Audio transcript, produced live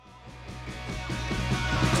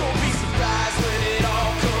Don't be surprised when it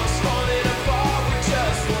all comes falling apart with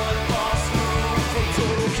just one false move from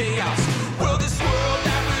total chaos. Will this world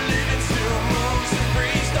that we live in still moves and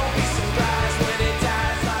breathes? Don't be surprised when it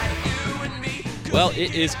dies like you and me. Well,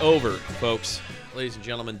 it is over, folks. Ladies and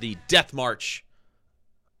gentlemen, the death march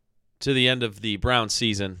to the end of the Browns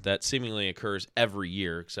season that seemingly occurs every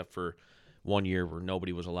year, except for 1 year where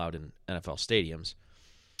nobody was allowed in NFL stadiums,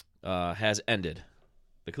 has ended.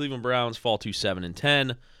 The Cleveland Browns fall to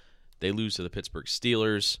 7-10. They lose to the Pittsburgh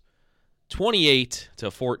Steelers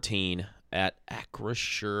 28-14 at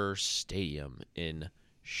Acrisure Stadium in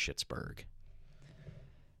Schittsburg.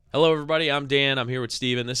 Hello, everybody. I'm Dan. I'm here with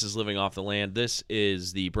Steven. This is Living Off the Land. This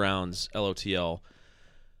is the Browns LOTL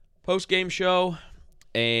post-game show,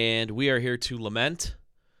 and we are here to lament,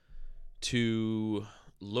 to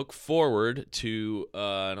look forward to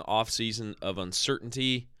an off-season of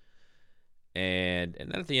uncertainty, and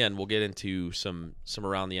then at the end we'll get into some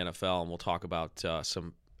around the NFL, and we'll talk about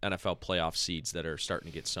some NFL playoff seeds that are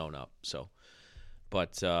starting to get sewn up.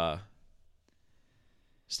 But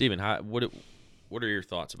Steven, what are your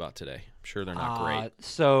thoughts about today? I'm sure they're not great.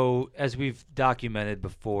 So, as we've documented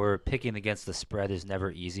before, picking against the spread is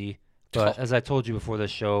never easy. But as I told you before the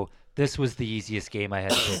show, this was the easiest game I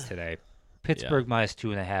had to pick today. Pittsburgh minus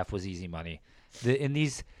 2.5 was easy money.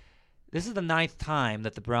 This is the 9th time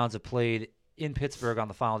that the Browns have played in Pittsburgh on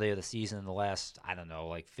the final day of the season in the last,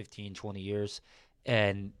 15, 20 years.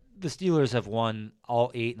 And the Steelers have won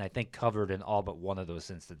all 8 and I think covered in all but one of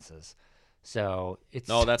those instances. So it's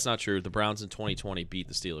No, that's not true. The Browns in 2020 beat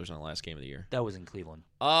the Steelers on the last game of the year. That was in Cleveland.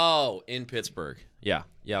 Oh, in Pittsburgh. Yeah,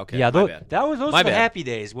 okay. Yeah, My bad. Those My were the bad. happy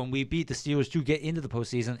days when we beat the Steelers to get into the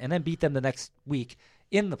postseason and then beat them the next week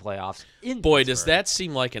in the playoffs. Boy, Pittsburgh. does that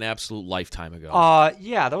seem like an absolute lifetime ago.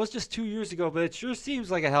 Yeah, that was just 2 years ago, but it sure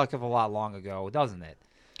seems like a heck of a lot long ago, doesn't it?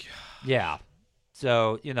 Yeah.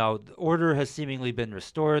 So, the order has seemingly been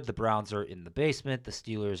restored. The Browns are in the basement. The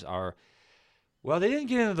Steelers are, well, they didn't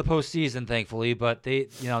get into the postseason, thankfully, but they,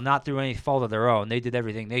 not through any fault of their own. They did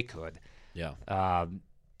everything they could. Yeah. And,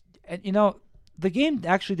 the game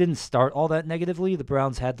actually didn't start all that negatively. The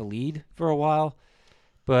Browns had the lead for a while.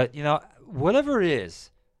 But, whatever it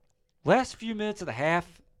is, last few minutes of the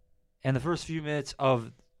half and the first few minutes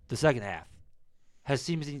of the second half has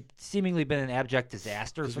seemingly been an abject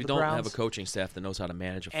disaster for the Browns. Because we don't have a coaching staff that knows how to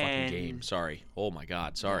manage a fucking game. Sorry. Oh, my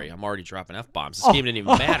God. Sorry. I'm already dropping F-bombs. This game didn't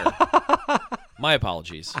even matter. My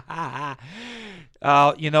apologies.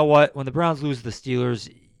 You know what? When the Browns lose to the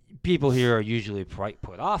Steelers, people here are usually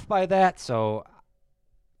put off by that, so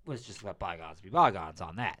let's just let bygones be bygones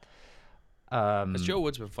on that. Has Joe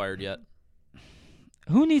Woods been fired yet?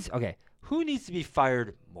 Who needs to be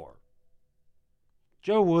fired more?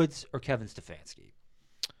 Joe Woods or Kevin Stefanski?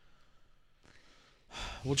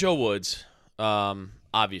 Well, Joe Woods,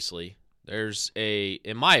 obviously, there's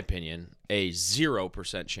in my opinion, a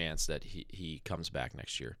 0% chance that he comes back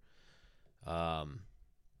next year. I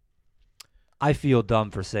feel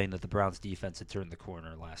dumb for saying that the Browns defense had turned the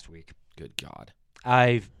corner last week. Good God.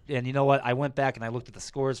 And you know what? I went back and I looked at the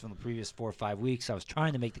scores from the previous 4 or 5 weeks. I was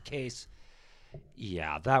trying to make the case.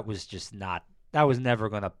 Yeah, that was never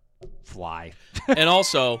going to fly. And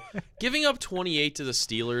also, giving up 28 to the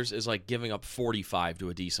Steelers is like giving up 45 to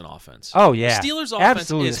a decent offense. Oh, yeah. Steelers offense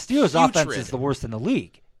Absolutely. is The Steelers offense putrid. is the worst in the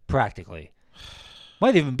league, practically.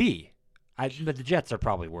 Might even be. But the Jets are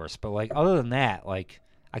probably worse. But, other than that,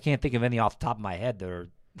 I can't think of any off the top of my head that are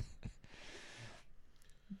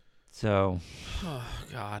so Oh,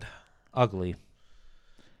 God. ugly.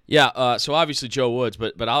 Yeah, so obviously Joe Woods,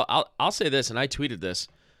 but I'll say this, and I tweeted this.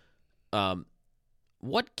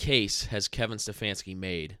 What case has Kevin Stefanski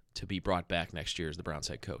made to be brought back next year as the Browns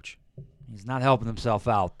head coach? He's not helping himself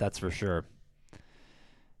out, that's for sure.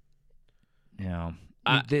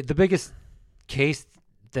 The biggest case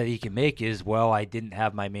that he can make is, well, I didn't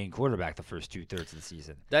have my main quarterback the first 2/3 of the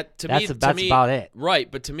season. That's about it. Right,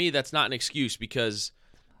 but to me that's not an excuse because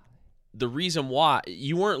the reason why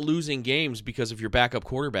you weren't losing games because of your backup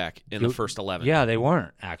quarterback in the first 11. Yeah, they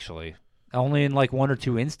weren't, actually. Only in 1 or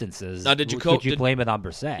 2 instances Now, could you blame it on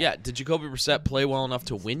Brissett. Yeah, did Jacoby Brissett play well enough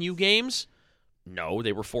to win you games? No,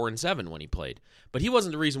 they were 4-7 when he played. But he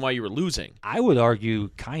wasn't the reason why you were losing. I would argue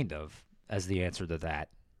kind of as the answer to that.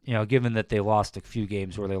 Given that they lost a few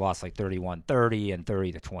games where they lost 31-30 and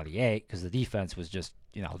 30-28 because the defense was just,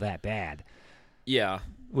 that bad. Yeah.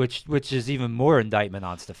 Which is even more indictment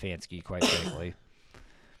on Stefanski, quite frankly.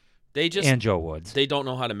 And Joe Woods. They don't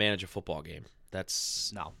know how to manage a football game. That's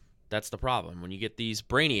the problem. When you get these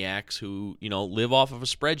brainiacs who, live off of a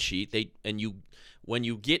spreadsheet, when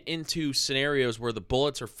you get into scenarios where the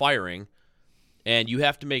bullets are firing and you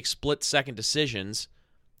have to make split-second decisions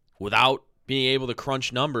without being able to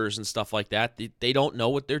crunch numbers and stuff like that. They don't know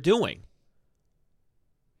what they're doing.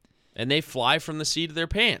 And they fly from the seat of their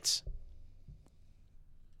pants.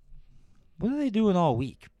 What are they doing all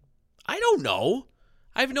week? I don't know.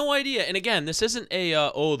 I have no idea. And again, this isn't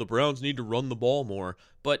the Browns need to run the ball more.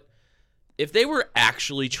 But if they were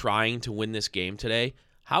actually trying to win this game today,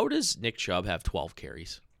 how does Nick Chubb have 12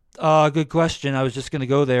 carries? Good question. I was just going to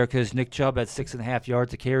go there because Nick Chubb had 6.5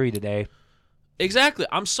 yards to carry today. Exactly.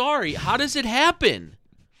 I'm sorry. How does it happen?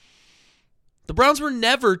 The Browns were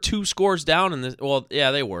never 2 scores down in this. Well,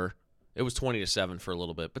 yeah, they were. It was 20-7 for a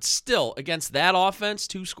little bit. But still, against that offense,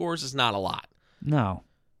 2 scores is not a lot. No.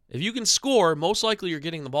 If you can score, most likely you're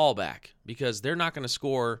getting the ball back because they're not going to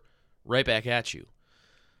score right back at you.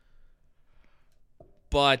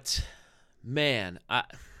 But, man,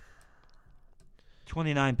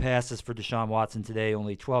 29 passes for Deshaun Watson today,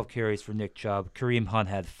 only 12 carries for Nick Chubb. Kareem Hunt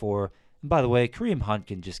had 4. And by the way, Kareem Hunt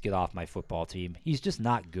can just get off my football team. He's just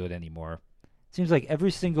not good anymore. Seems like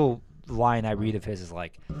every single line I read of his is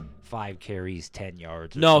like 5 carries, 10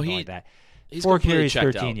 yards, or something like that. He's 4 carries,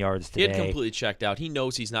 checked 13 out. yards today. He had completely checked out. He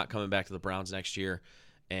knows he's not coming back to the Browns next year,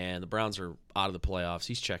 and the Browns are out of the playoffs.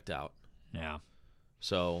 He's checked out. Yeah.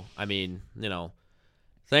 So, I mean,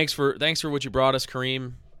 thanks for what you brought us,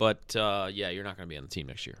 Kareem. But you're not going to be on the team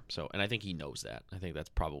next year. So, and I think he knows that. I think that's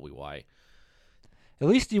probably why. At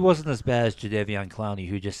least he wasn't as bad as Jadeveon Clowney,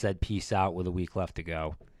 who just said peace out with a week left to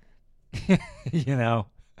go.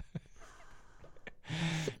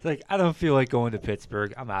 It's like, I don't feel like going to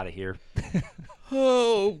Pittsburgh. I'm out of here.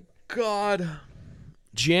 Oh, God.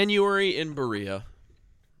 January in Berea.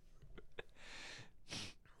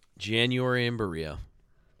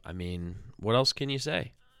 I mean, what else can you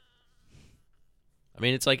say? I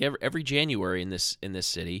mean, it's like every January in this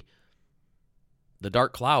city, the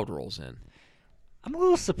dark cloud rolls in. I'm a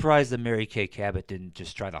little surprised that Mary Kay Cabot didn't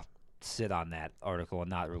just try to sit on that article and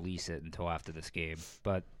not release it until after this game.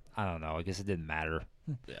 But I don't know. I guess it didn't matter.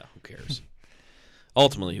 Yeah, who cares?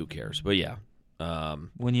 Ultimately, who cares? But yeah.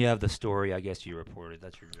 When you have the story, I guess you report it.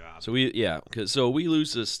 That's your job. So we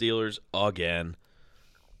lose to the Steelers again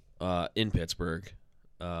in Pittsburgh.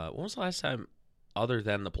 When was the last time, other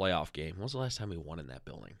than the playoff game, when was the last time we won in that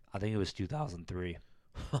building? I think it was 2003.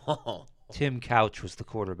 Tim Couch was the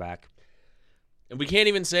quarterback. And we can't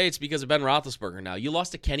even say it's because of Ben Roethlisberger now. You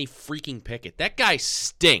lost to Kenny freaking Pickett. That guy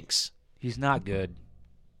stinks. He's not good.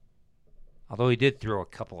 Although he did throw a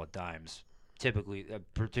couple of dimes.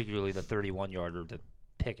 Particularly the 31-yarder to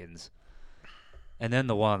Pickens. And then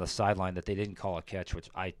the one on the sideline that they didn't call a catch, which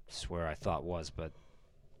I swear I thought was. But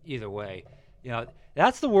either way,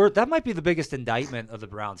 that's the word. That might be the biggest indictment of the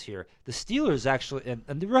Browns here. The Steelers actually,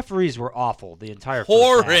 and the referees were awful the entire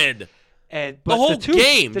horrid. But the whole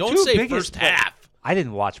game. Don't say first half. I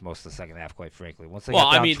didn't watch most of the second half, quite frankly. Once they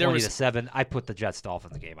got down 20-7, I put the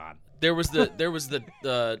Jets-Dolphins game on. There was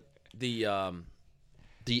the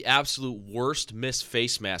absolute worst missed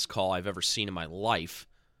face mask call I've ever seen in my life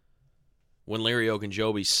when Larry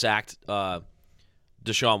Ogunjobi sacked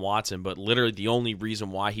Deshaun Watson, but literally the only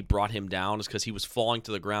reason why he brought him down is because he was falling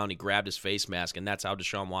to the ground. He grabbed his face mask, and that's how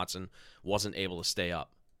Deshaun Watson wasn't able to stay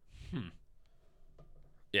up.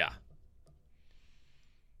 Yeah.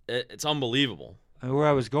 It's unbelievable. And where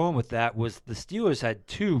I was going with that was the Steelers had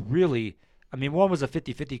two really – one was a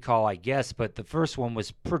 50-50 call, I guess, but the first one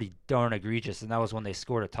was pretty darn egregious, and that was when they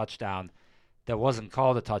scored a touchdown that wasn't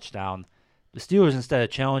called a touchdown. The Steelers, instead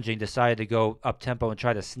of challenging, decided to go up-tempo and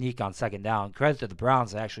try to sneak on second down. Credit to the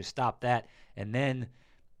Browns, they actually stopped that and then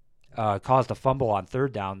caused a fumble on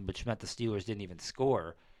third down, which meant the Steelers didn't even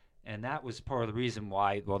score. And that was part of the reason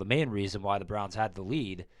why – the main reason why the Browns had the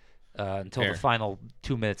lead until the final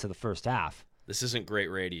 2 minutes of the first half. This isn't great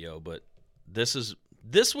radio, but this was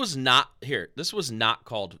not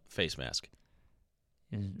called face mask.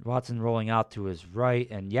 And Watson rolling out to his right,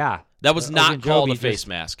 and that was not called a face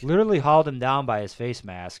mask. Literally hauled him down by his face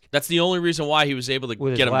mask. That's the only reason why he was able to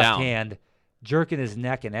with get his him left down. Hand, jerking his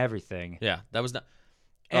neck and everything. Yeah, that was not.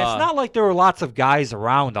 And it's not like there were lots of guys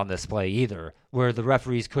around on this play either, where the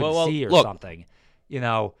referees couldn't see or something.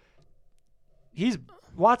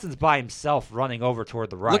 Watson's by himself running over toward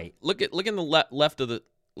the right. Look in the left of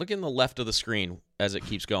the screen as it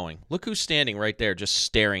keeps going. Look who's standing right there, just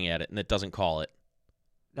staring at it, and it doesn't call it.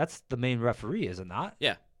 That's the main referee, is it not?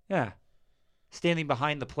 Yeah. Yeah. Standing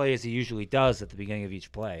behind the play as he usually does at the beginning of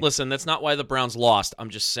each play. Listen, that's not why the Browns lost. I'm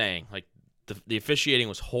just saying, the officiating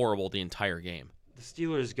was horrible the entire game. The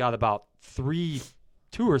Steelers got about three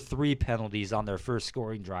 2 or 3 penalties on their first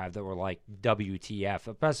scoring drive that were like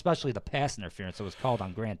WTF, especially the pass interference that was called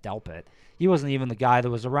on Grant Delpit. He wasn't even the guy that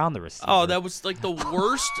was around the receiver. Oh, that was like the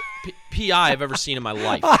worst PI I've ever seen in my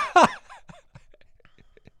life.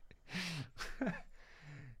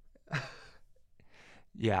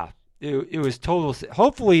 Yeah, it was total.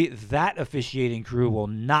 Hopefully, that officiating crew will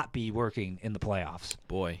not be working in the playoffs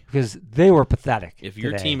Boy, because they were pathetic. if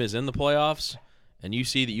your today. team is in the playoffs and you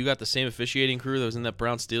see that you got the same officiating crew that was in that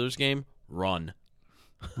Browns-Steelers game, run.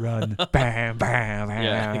 Run, bam, bam, bam,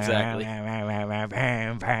 Yeah, exactly.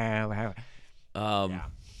 bam, bam, bam.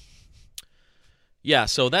 Yeah,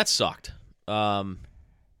 so that sucked. The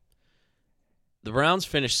Browns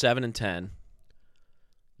finished 7-10.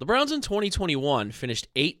 The Browns in 2021 finished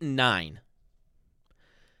 8-9.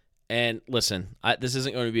 And listen, this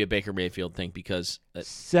isn't going to be a Baker Mayfield thing because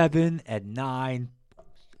 7 and 9.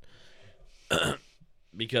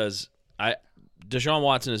 Deshaun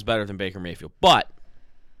Watson is better than Baker Mayfield. But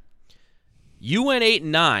you went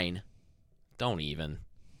 8-9. Don't even,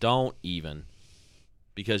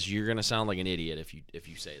 because you're going to sound like an idiot if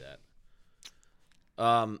you say that.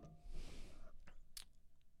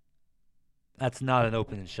 That's not an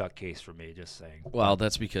open and shut case for me. Just saying. Well,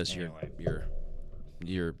 that's because Anyway.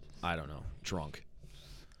 you're I don't know, drunk.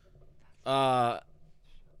 Now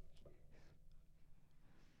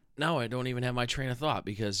I don't even have my train of thought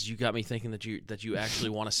because you got me thinking that you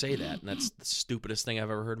actually want to say that, and that's the stupidest thing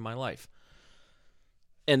I've ever heard in my life.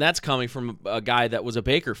 And that's coming from a guy that was a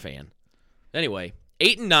Baker fan. Anyway,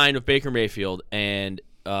 8-9 with Baker Mayfield, and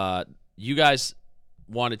you guys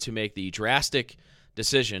wanted to make the drastic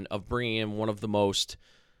decision of bringing in one of the most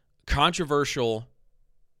controversial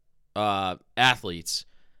athletes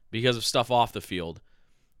because of stuff off the field.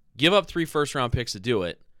 Give up 3 first-round picks to do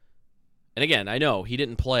it. And again, I know he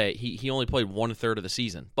didn't play. He only played 1/3 of the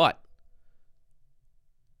season. But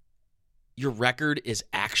your record is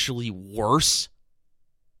actually worse.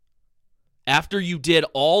 After you did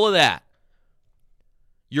all of that,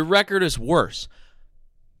 your record is worse.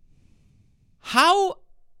 How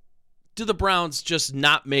do the Browns just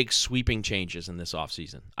not make sweeping changes in this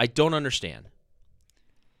offseason? I don't understand.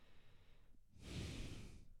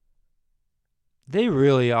 They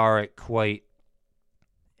really are at quite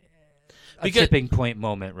a tipping point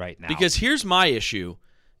moment right now. Because here's my issue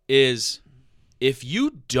is if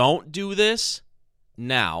you don't do this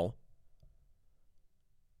now,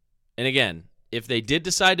 and again, if they did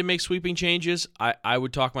decide to make sweeping changes, I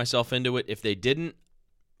would talk myself into it. If they didn't,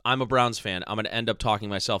 I'm a Browns fan. I'm going to end up talking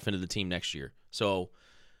myself into the team next year. So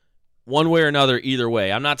one way or another, either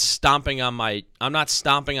way, I'm not stomping on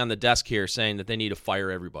the desk here saying that they need to fire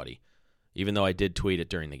everybody, even though I did tweet it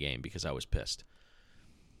during the game because I was pissed.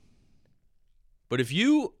 But if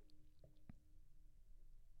you...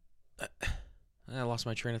 I lost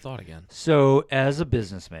my train of thought again. So, as a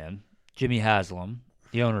businessman, Jimmy Haslam,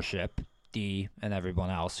 the ownership, D, and everyone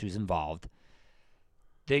else who's involved,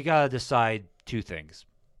 they got to decide 2 things.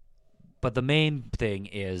 But the main thing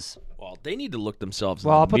is... Well, they need to look themselves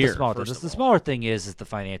Well, I'll in the put mirror, the smaller first thing. of The all. smaller thing is the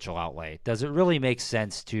financial outlay. Does it really make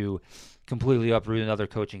sense to completely uproot another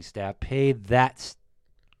coaching staff, pay that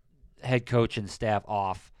head coach and staff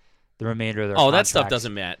off the remainder of their that stuff contracts?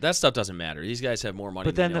 doesn't matter. That stuff doesn't matter. These guys have more money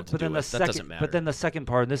But than then, they know what to do with. That doesn't matter. But then the second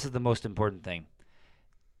part, and this is the most important thing: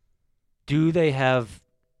 do they have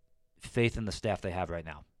faith in the staff they have right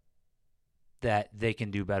now that they can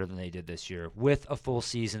do better than they did this year with a full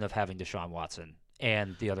season of having Deshaun Watson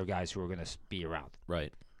and the other guys who are going to be around?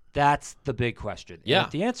 Right. That's the big question. And Yeah.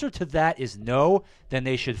 if the answer to that is no, then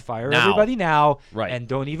they should fire Now. everybody now Right. and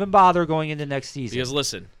don't even bother going into next season. Because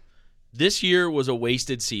listen, this year was a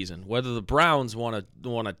wasted season. Whether the Browns want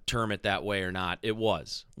to term it that way or not, it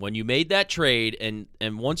was. When you made that trade and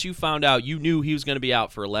once you found out you knew he was going to be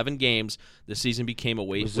out for 11 games, the season became a it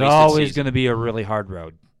wasted was always season. going to be a really hard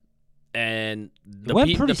road. And It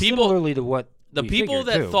went pretty similarly to what the we people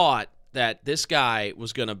figured, that too. thought that this guy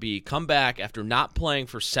was going to come back after not playing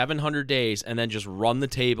for 700 days and then just run the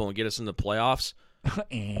table and get us in the playoffs,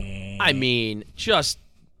 I mean, just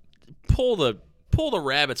pull the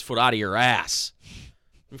rabbit's foot out of your ass,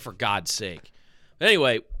 for God's sake.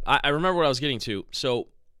 Anyway, I remember what I was getting to. So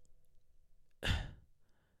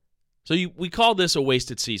we call this a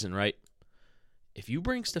wasted season, right? If you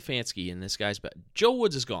bring Stefanski and this guy's back, Joe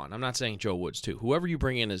Woods is gone. I'm not saying Joe Woods too. Whoever you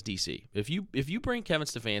bring in as DC. If you bring Kevin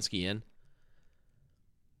Stefanski in,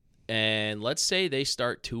 and let's say they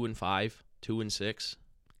start 2-5, 2-6,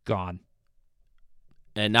 Gone.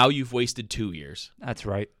 and now you've wasted 2 years. That's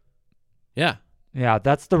right. Yeah. Yeah,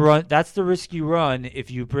 that's the run. That's the risk you run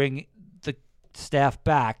if you bring the staff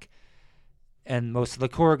back and most of the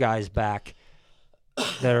core guys back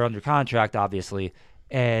that are under contract, obviously,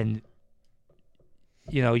 and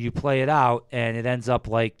you play it out, and it ends up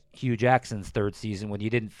like Hugh Jackson's third season when you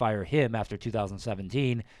didn't fire him after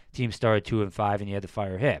 2017. Team started 2-5, and you had to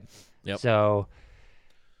fire him. Yep. So,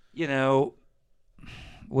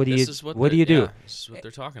 what do This you is what do? Yeah, this is what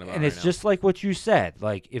they're talking about And right it's now. just like what you said.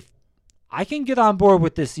 Like, if I can get on board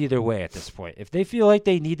with this either way at this point. If they feel like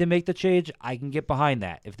they need to make the change, I can get behind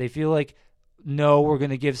that. If they feel like, no, we're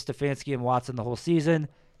going to give Stefanski and Watson the whole season,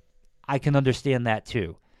 I can understand that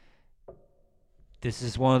too. This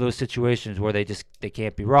is one of those situations where they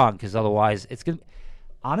can't be wrong, because otherwise it's going to...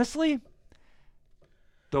 Honestly,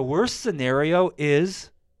 the worst scenario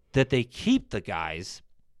is that they keep the guys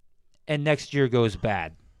and next year goes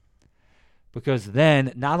bad. Because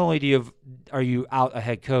then not only are you out a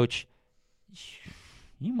head coach,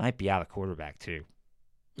 you might be out a quarterback too.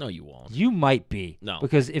 No, you won't. You might be. No.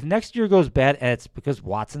 Because if next year goes bad and it's because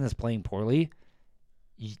Watson is playing poorly,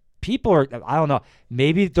 people are, I don't know,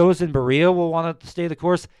 maybe those in Berea will want to stay the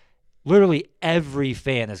course. Literally every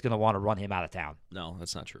fan is going to want to run him out of town. No,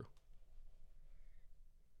 that's not true.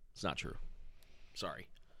 It's not true. Sorry.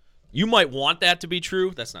 You might want that to be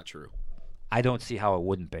true. That's not true. I don't see how it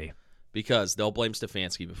wouldn't be. Because they'll blame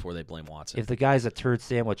Stefanski before they blame Watson. If the guy's a turd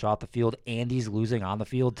sandwich off the field and he's losing on the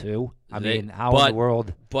field too, I mean, how but- in the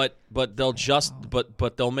world? But they'll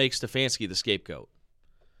but they'll make Stefanski the scapegoat.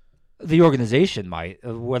 The organization might,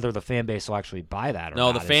 whether the fan base will actually buy that or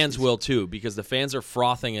No, not. the fans will too, because the fans are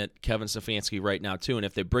frothing at Kevin Stefanski right now too. And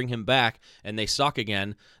if they bring him back and they suck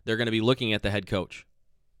again, they're going to be looking at the head coach.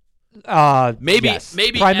 Maybe- yes.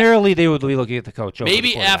 maybe primarily they would be looking at the coach. Over the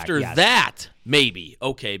Maybe quarterback, after yes. that, maybe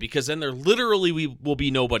okay, because then there literally will be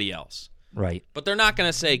nobody else. Right. But they're not going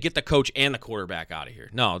to say get the coach and the quarterback out of here.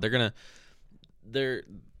 No, they're going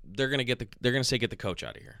to say get the coach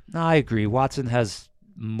out of here. No, I agree. Watson has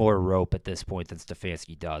more rope at this point than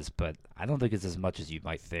Stefanski does, but I don't think it's as much as you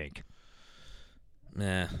might think.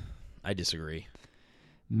 Nah, I disagree.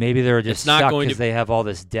 Maybe they're just It's not stuck going because to- they have all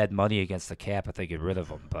this dead money against the cap if they get rid of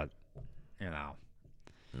him. But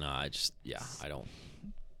No, I don't.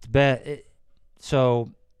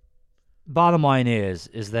 So, bottom line is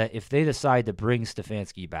that if they decide to bring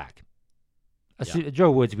Stefanski back,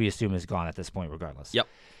 Joe Woods we assume is gone at this point, regardless. Yep,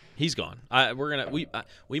 he's gone.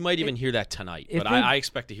 We might even hear that tonight, if but they- I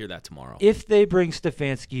expect to hear that tomorrow. If they bring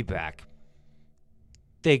Stefanski back,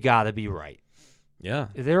 they got to be right. Yeah,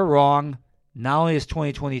 If they're wrong, not only is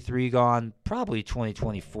 2023 gone, probably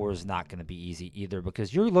 2024 is not going to be easy either,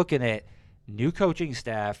 because you're looking at new coaching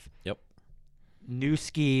staff, Yep. new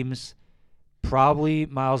schemes, probably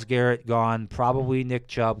Myles Garrett gone, probably Nick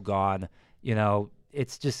Chubb gone.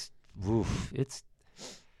 It's just,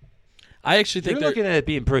 I actually think you're looking at it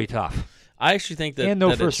being pretty tough. I actually think that And no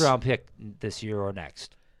that it's- first-round pick this year or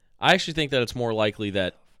next. I actually think that it's more likely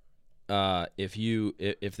that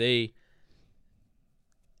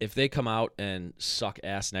if they come out and suck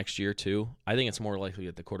ass next year too, I think it's more likely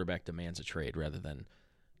that the quarterback demands a trade rather than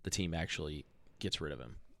the team actually gets rid of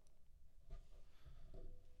him.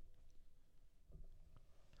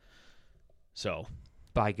 So,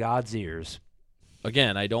 By God's ears.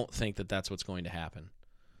 again, I don't think that that's what's going to happen.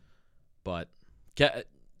 But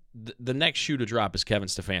the next shoe to drop is Kevin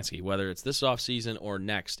Stefanski, whether it's this offseason or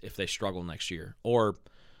next if they struggle next year, or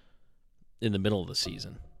in the middle of the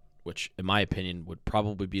season, which, in my opinion, would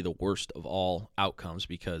probably be the worst of all outcomes,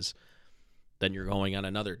 because then you're going on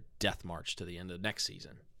another death march to the end of next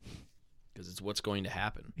season, because it's what's going to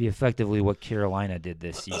happen. Be effectively what Carolina did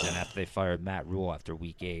this season after they fired Matt Rule after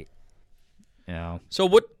Week 8. So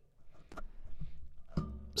what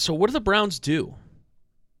do the Browns do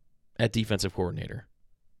at defensive coordinator?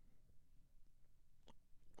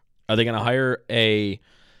 Are they going to hire a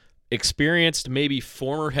experienced, maybe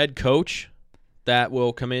former head coach that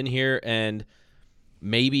will come in here and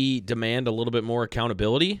maybe demand a little bit more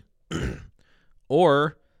accountability?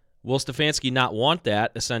 Or will Stefanski not want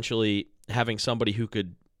that, essentially having somebody who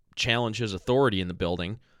could challenge his authority in the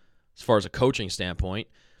building as far as a coaching standpoint?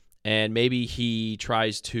 And maybe he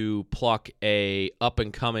tries to pluck a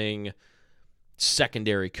up-and-coming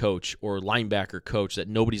secondary coach or linebacker coach that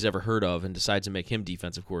nobody's ever heard of and decides to make him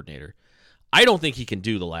defensive coordinator. I don't think he can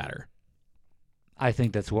do the latter. I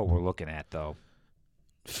think that's what we're looking at, though.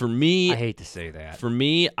 For me, I hate to say that.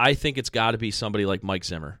 I think it's got to be somebody like Mike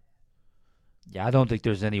Zimmer. Yeah, I don't think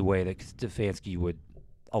there's any way that Stefanski would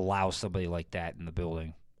allow somebody like that in the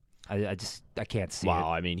building. I can't see it.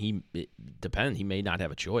 I mean, it depends. He may not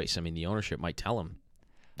have a choice. I mean, the ownership might tell him,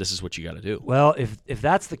 this is what you got to do. Well, if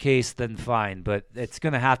that's the case, then fine. But it's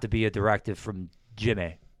going to have to be a directive from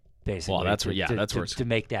Jimmy. basically. Well, that's to, where- yeah, to, that's to, where it's- to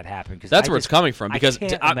make that happen. Cause That's I where just, it's coming from. I Because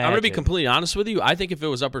can't I'm going to be imagine. completely honest with you. I think if it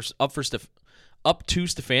was up to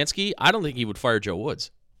Stefanski, I don't think he would fire Joe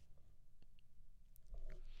Woods.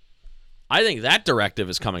 I think that directive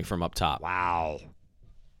is coming from up top. Wow.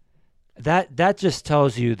 That just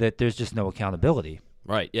tells you that there's just no accountability.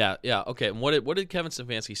 Right. Yeah. Yeah. Okay. And what did Kevin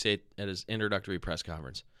Stefanski say at his introductory press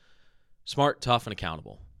conference? Smart, tough, and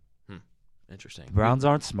accountable. Interesting. The Browns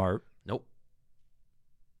aren't smart. Nope.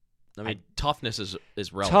 I mean, toughness is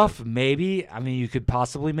relative. Tough, maybe. I mean, you could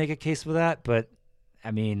possibly make a case for that, but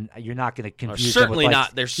I mean, you're not going to They're confuse certainly them with,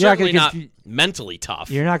 not. They're you're not certainly gonna not confu- mentally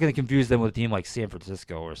tough. You're not going to confuse them with a team like San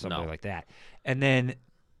Francisco or something No. like that. And then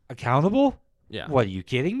accountable? Yeah. What, are you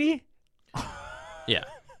kidding me? Yeah.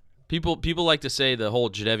 People like to say the whole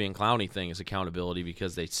Jadeveon Clowney thing is accountability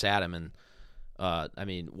because they sat him and I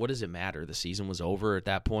mean, what does it matter? The season was over at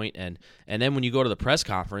that point, and then when you go to the press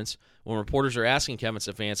conference, when reporters are asking Kevin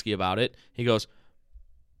Stefanski about it, he goes,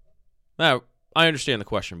 "I understand the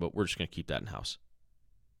question, but we're just going to keep that in house."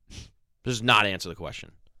 Just not answer the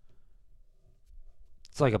question.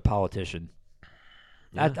 It's like a politician.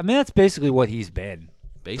 Yeah. I mean, that's basically what he's been.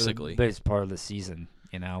 Basically, For the biggest part of the season,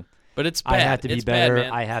 you know. but it's bad. I have to be It's better. Bad,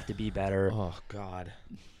 man. I have to be better. Oh God.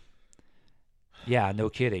 Yeah, no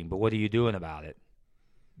kidding. But what are you doing about it?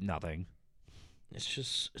 Nothing.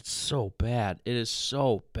 It's so bad. It is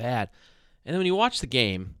so bad. And then when you watch the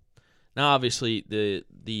game, now obviously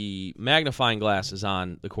the magnifying glass is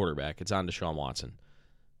on the quarterback. It's on Deshaun Watson.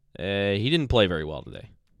 He didn't play very well today.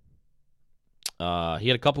 He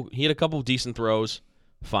had a couple decent throws,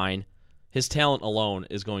 fine. His talent alone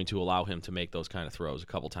is going to allow him to make those kind of throws a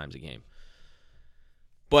couple times a game.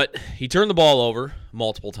 But he turned the ball over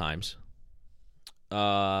multiple times.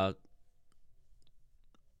 And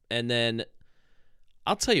then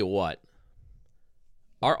I'll tell you what,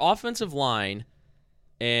 our offensive line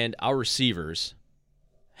and our receivers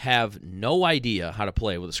have no idea how to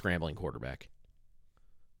play with a scrambling quarterback.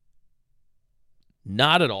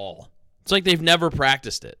 Not at all. It's like they've never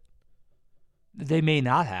practiced it. They may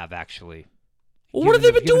not have, actually. Well, what have they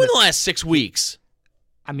Given been the- doing the last 6 weeks?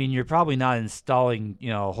 I mean, you're probably not installing,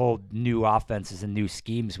 whole new offenses and new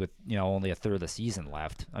schemes with, only a third of the season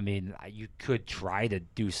left. I mean, you could try to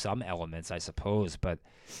do some elements, I suppose, but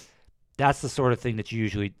that's the sort of thing that you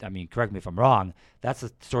usually, I mean, correct me if I'm wrong, that's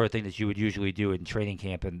the sort of thing that you would usually do in training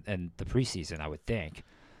camp and the preseason, I would think.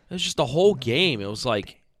 It was just the whole game. It was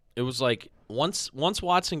like once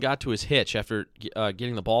Watson got to his hitch after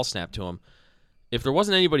getting the ball snapped to him, if there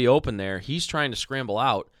wasn't anybody open there, he's trying to scramble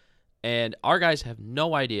out. And our guys have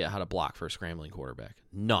no idea how to block for a scrambling quarterback.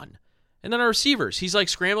 None. And then our receivers, he's like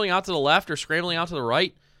scrambling out to the left or scrambling out to the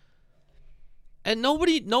right. And no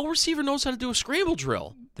receiver knows how to do a scramble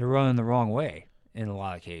drill. They're running the wrong way in a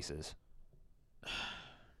lot of cases.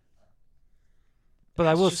 But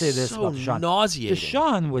I will It's say just this so about Deshaun. nauseating.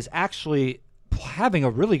 Deshaun was actually having a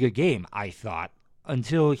really good game, I thought,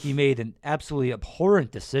 until he made an absolutely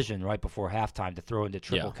abhorrent decision right before halftime to throw into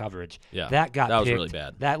triple Yeah. coverage. Yeah. That got That was picked. really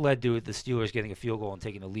bad. That led to the Steelers getting a field goal and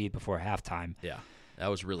taking the lead before halftime. Yeah, that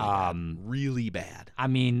was really bad. Really bad. I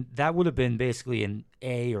mean, that would have been basically an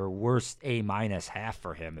A or worse A- half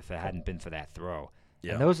for him if it hadn't been for that throw.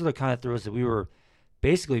 Yeah. And those are the kind of throws that we were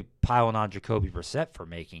basically piling on Jacoby Brissett for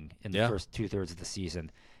making in the Yeah. first 2/3 of the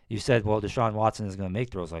season. You said, well, Deshaun Watson is going to make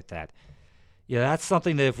throws like that. Yeah, that's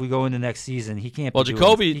something that if we go into next season, he can't. Well, be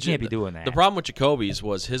Jacoby, doing, he can't be doing that. The problem with Jacoby's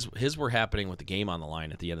was his were happening with the game on the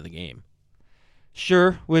line at the end of the game.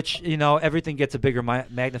 Sure, which everything gets a bigger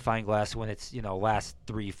magnifying glass when it's last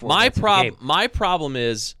 3-4 minutes of the game. My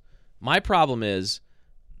problem is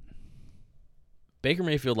Baker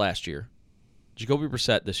Mayfield last year, Jacoby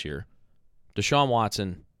Brissett this year, Deshaun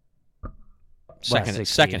Watson second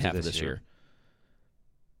games half of of this this year. year.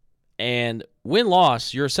 And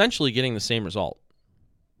win-loss, you're essentially getting the same result.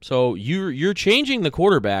 So you're changing the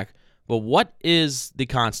quarterback, but what is the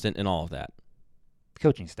constant in all of that?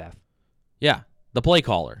 Coaching staff. Yeah, the play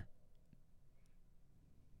caller.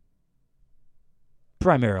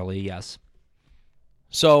 Primarily, yes.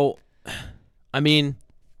 So, I mean,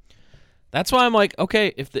 that's why I'm like,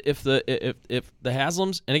 okay, if the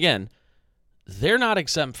Haslams, and again, they're not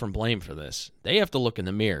exempt from blame for this. They have to look in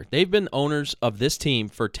the mirror. They've been owners of this team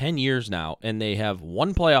for 10 years now, and they have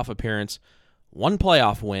one playoff appearance, one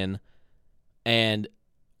playoff win, and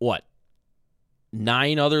what?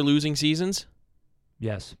 9 other losing seasons?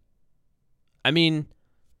 Yes. I mean,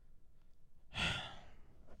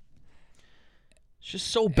 it's just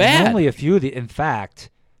so And bad. only a few. In fact,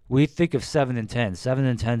 we think of 7-10.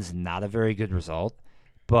 7-10 is not a very good result,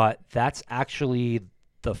 but that's actually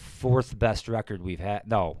the 4th best record we've had.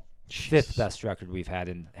 No, fifth best record we've had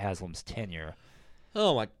in Haslam's tenure.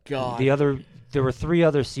 Oh my God. There were 3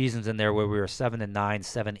 other seasons in there where we were 7-9,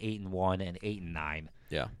 7-8-1, and 8-9.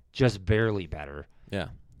 Yeah. Just barely better. Yeah.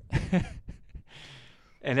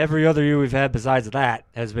 And every other year we've had besides that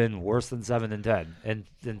has been worse than 7-10, and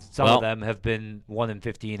some of them have been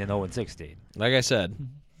 1-15 and 0-16. Like I said,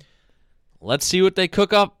 let's see what they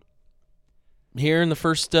cook up here in the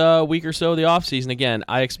first week or so of the offseason. Again,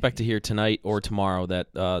 I expect to hear tonight or tomorrow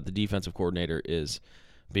that the defensive coordinator is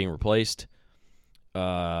being replaced.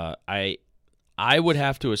 I would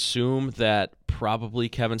have to assume that probably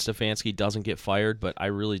Kevin Stefanski doesn't get fired, but I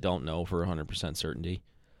really don't know for 100% certainty.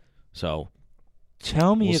 So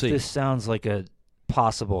tell me we'll if see. this sounds like a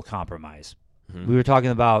possible compromise. Mhm. We were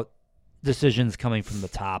talking about decisions coming from the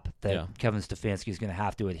top that Yeah. Kevin Stefanski is going to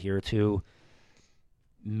have to adhere to.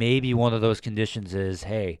 Maybe one of those conditions is,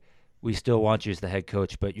 hey, we still want you as the head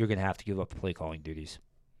coach, but you're going to have to give up the play calling duties.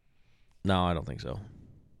 No, I don't think so.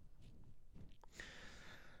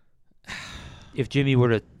 If Jimmy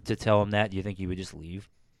were to tell him that, do you think he would just leave?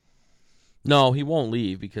 No, he won't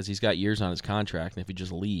leave because he's got years on his contract, and if he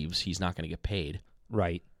just leaves, he's not going to get paid.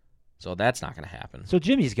 Right. So that's not going to happen. So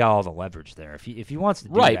Jimmy's got all the leverage there. If he wants to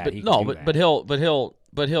do Right, that, but he no, can do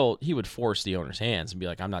but that. he would force the owner's hands and be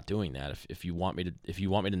like, I'm not doing that. If you want me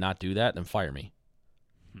to not do that, then fire me.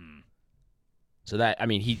 So that, I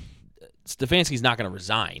mean, Stefanski's not going to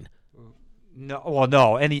resign. No, well,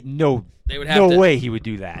 no, They would have no way he would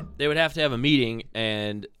do that. They would have to have a meeting,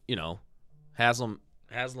 and Haslam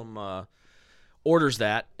orders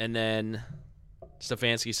that, and then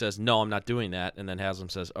Stefanski says, no, I'm not doing that, and then Haslam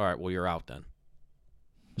says, all right, well, you're out then.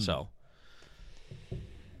 So,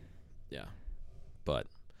 yeah. But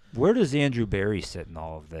Where does Andrew Berry sit in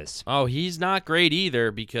all of this? oh, he's not great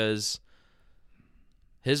either because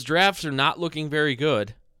his drafts are not looking very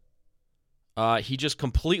good. He just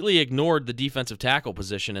completely ignored the defensive tackle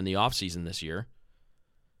position in the offseason this year.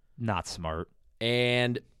 Not smart.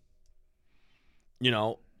 And,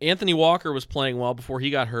 Anthony Walker was playing well before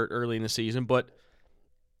he got hurt early in the season, but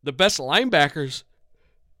the best linebacker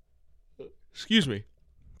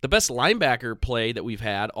play that we've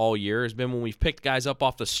had all year has been when we've picked guys up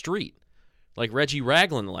off the street, like Reggie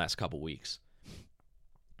Ragland the last couple weeks.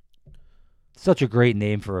 Such a great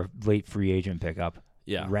name for a late free agent pickup.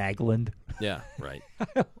 Yeah. Ragland. Yeah, right.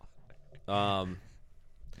 But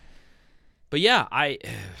yeah, I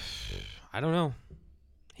don't know.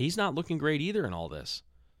 He's not looking great either in all this.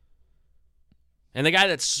 And the guy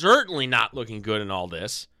that's certainly not looking good in all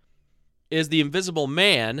this is the invisible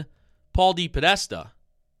man, Paul DePodesta.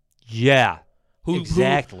 Yeah. Who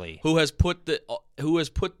exactly. Who has put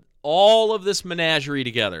all of this menagerie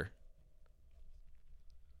together.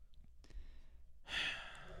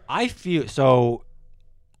 I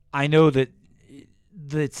know that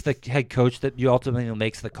it's the head coach that ultimately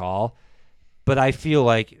makes the call, but I feel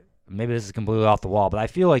like, maybe this is completely off the wall, but I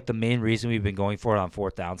feel like the main reason we've been going for it on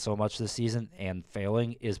fourth down so much this season and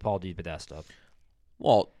failing is Paul DePodesta.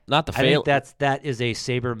 Well, not the I think that is a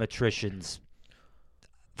sabermetrician's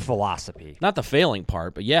philosophy. Not the failing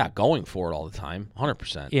part, but yeah, going for it all the time,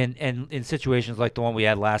 100%. In situations like the one we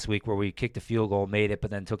had last week where we kicked a field goal, made it,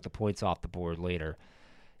 but then took the points off the board later.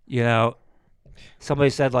 Somebody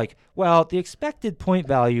said, well, the expected point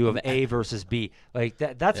value of A versus B,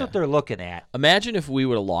 that's what they're looking at. Imagine if we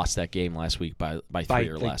would have lost that game last week by 3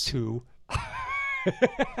 or less. 2.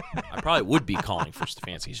 I probably would be calling for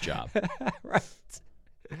Stefanski's job. Right.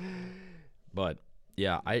 But,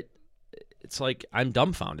 yeah, it's like I'm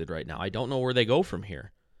dumbfounded right now. I don't know where they go from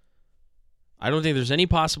here. I don't think there's any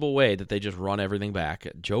possible way that they just run everything back.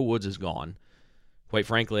 Joe Woods is gone. Quite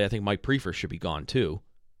frankly, I think Mike Prefer should be gone too.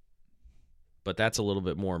 But that's a little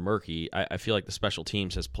bit more murky. I feel like the special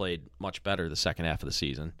teams has played much better the second half of the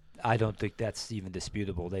season. I don't think that's even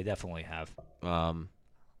disputable. They definitely have. Punt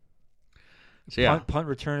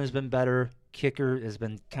return has been better. Kicker has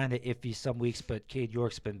been kind of iffy some weeks, but Cade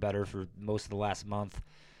York's been better for most of the last month.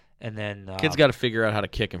 And then Kid's got to figure out how to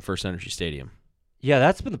kick in First Energy Stadium. Yeah,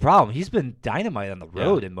 that's been the problem. He's been dynamite on the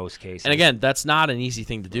road in most cases. And again, that's not an easy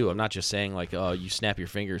thing to do. I'm not just saying you snap your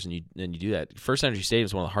fingers and you do that. First Energy Stadium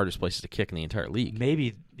is one of the hardest places to kick in the entire league.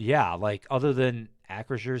 Maybe, yeah, other than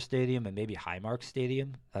Acrisure Stadium and maybe Highmark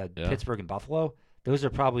Stadium, Pittsburgh and Buffalo, those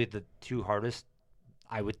are probably the two hardest,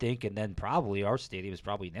 I would think, and then probably our stadium is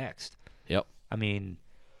probably next. Yep. I mean,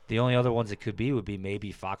 the only other ones it could be would be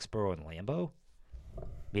maybe Foxborough and Lambeau.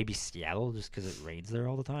 Maybe Seattle, just because it rains there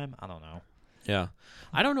all the time. I don't know. Yeah,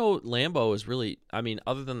 I don't know. Lambeau is really. I mean,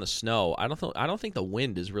 other than the snow, I don't think the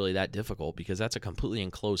wind is really that difficult because that's a completely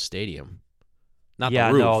enclosed stadium. Not yeah,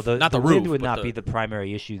 the roof. no, not the wind roof. would but not the, be the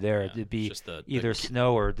primary issue there. Yeah, It'd be just the either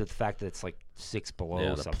snow or the fact that it's like 6 below. Yeah,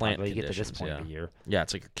 the sometimes plant when you get to this conditions, point yeah. of the year. Yeah,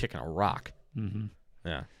 it's like you're kicking a rock. Mm-hmm.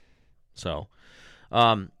 Yeah. So,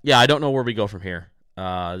 yeah, I don't know where we go from here.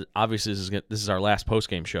 Obviously, this is our last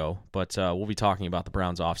post-game show, but we'll be talking about the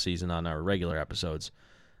Browns offseason on our regular episodes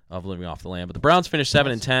of Living Off the Land. But the Browns finished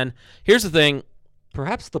 7-10. Here's the thing.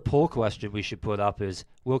 Perhaps the poll question we should put up is,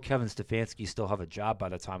 will Kevin Stefanski still have a job by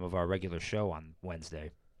the time of our regular show on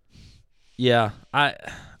Wednesday? Yeah, I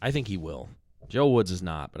think he will. Joe Woods is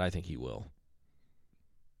not, but I think he will.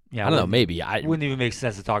 Yeah, I don't know. Maybe wouldn't even make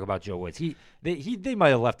sense to talk about Joe Woods. They might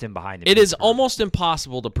have left him behind. It is almost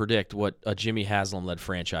impossible to predict what a Jimmy Haslam-led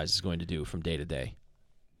franchise is going to do from day to day.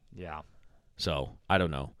 Yeah. So I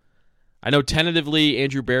don't know. I know tentatively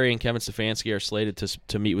Andrew Berry and Kevin Stefanski are slated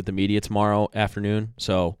to meet with the media tomorrow afternoon.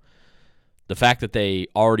 So the fact that they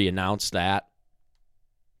already announced that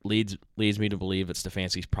leads me to believe that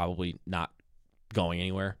Stefanski's probably not going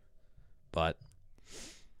anywhere. But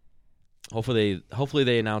hopefully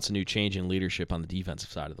they announce a new change in leadership on the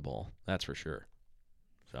defensive side of the ball. That's for sure.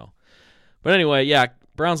 So, but anyway, yeah,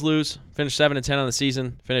 Browns lose, finished 7-10 on the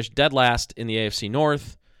season, finished dead last in the AFC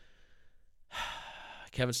North.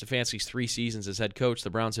 Kevin Stefanski's 3 seasons as head coach, the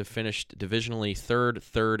Browns have finished divisionally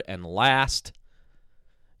third, and last,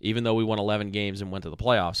 even though we won 11 games and went to the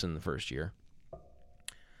playoffs in the first year.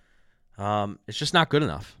 It's just not good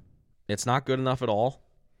enough. It's not good enough at all.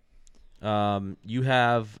 You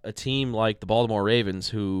have a team like the Baltimore Ravens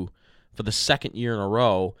who, for the second year in a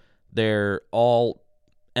row, their all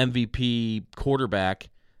MVP quarterback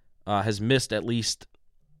has missed at least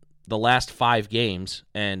the last 5 games,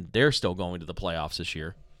 and they're still going to the playoffs this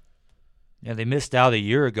year. Yeah, they missed out a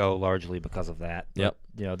year ago largely because of that. Yep.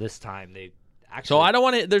 But, this time they actually. So I don't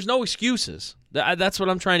want to. There's no excuses. That's what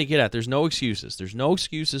I'm trying to get at. There's no excuses. There's no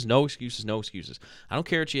excuses. No excuses. No excuses. I don't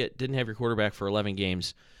care if you didn't have your quarterback for 11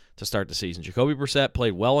 games to start the season. Jacoby Brissett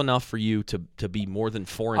played well enough for you to be more than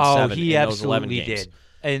 4-7 he in those 11 absolutely games. did.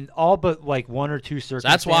 And all but like 1 or 2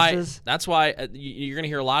 circumstances. That's why you're going to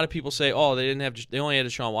hear a lot of people say, "Oh, they only had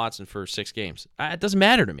Deshaun Watson for 6 games." It doesn't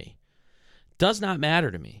matter to me. Does not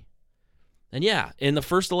matter to me. And yeah, in the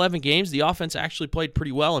first 11 games, the offense actually played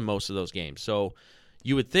pretty well in most of those games. So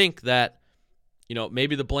you would think that,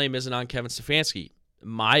 maybe the blame isn't on Kevin Stefanski.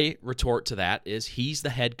 My retort to that is he's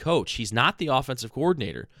the head coach. He's not the offensive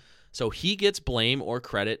coordinator. So he gets blame or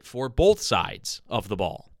credit for both sides of the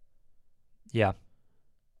ball. Yeah.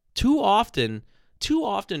 Too often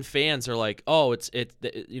fans are like, "Oh, it's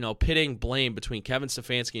pitting blame between Kevin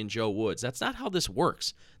Stefanski and Joe Woods." That's not how this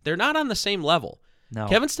works. They're not on the same level. No.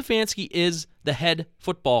 Kevin Stefanski is the head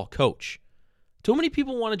football coach. Too many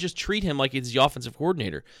people want to just treat him like he's the offensive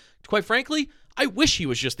coordinator. Quite frankly, I wish he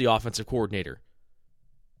was just the offensive coordinator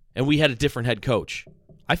and we had a different head coach.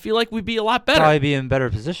 I feel like we'd be a lot better. Probably be in better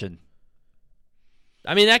position.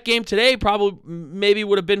 I mean, that game today maybe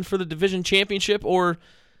would have been for the division championship or,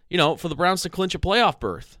 for the Browns to clinch a playoff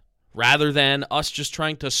berth rather than us just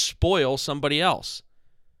trying to spoil somebody else.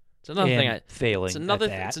 It's another thing It's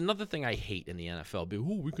another thing I hate in the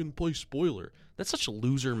NFL. We can play spoiler. That's such a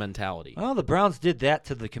loser mentality. Well, the Browns did that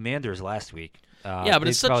to the Commanders last week. Yeah,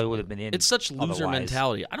 but probably would have been in. It's such loser otherwise.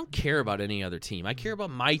 mentality. I don't care about any other team. I care about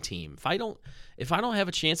my team. If I don't have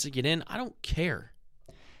a chance to get in, I don't care.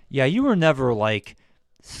 Yeah, you were never like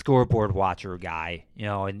scoreboard watcher guy,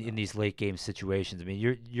 in these late game situations. I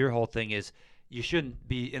mean, your whole thing is you shouldn't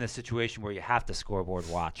be in a situation where you have to scoreboard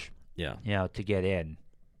watch. Yeah. To get in.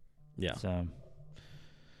 Yeah.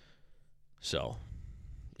 So,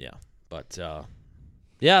 yeah. But,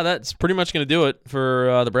 yeah, that's pretty much going to do it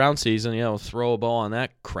for the Brown season. Throw a ball on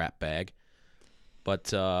that crap bag.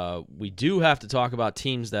 But we do have to talk about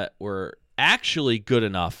teams that were actually good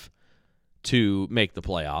enough to make the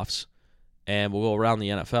playoffs, and we'll go around the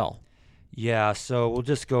NFL. Yeah, so we'll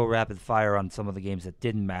just go rapid fire on some of the games that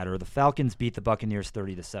didn't matter. The Falcons beat the Buccaneers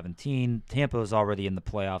 30-17. Tampa is already in the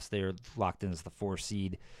playoffs. They're locked in as the 4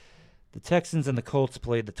 seed. The Texans and the Colts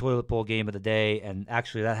played the toilet bowl game of the day, and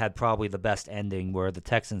actually that had probably the best ending where the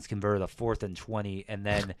Texans converted a 4th and 20 and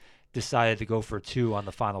then decided to go for 2 on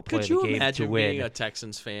the final play of the game to win. Could you imagine being a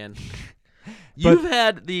Texans fan? You've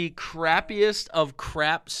had the crappiest of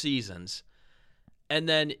crap seasons, and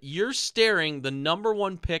then you're staring the number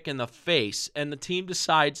 1 pick in the face, and the team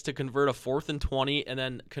decides to convert a 4th and 20 and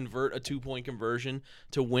then convert a 2-point conversion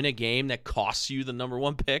to win a game that costs you the number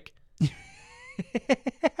 1 pick?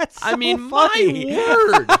 That's so I mean, funny. my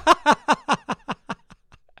word.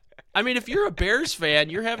 I mean, if you're a Bears fan,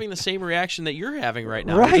 you're having the same reaction that you're having right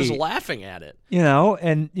now. Right. You're just laughing at it.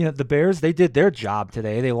 The Bears, they did their job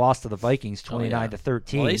today. They lost to the Vikings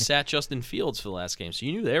 29-13. Well, they sat Justin Fields for the last game, so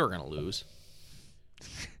you knew they were going to lose.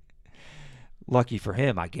 Lucky for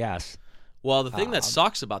him, I guess. Well, the thing that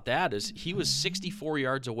sucks about that is he was 64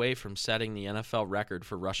 yards away from setting the NFL record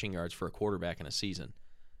for rushing yards for a quarterback in a season,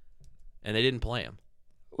 and they didn't play him.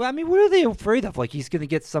 Well, I mean, what are they afraid of? Like, he's going to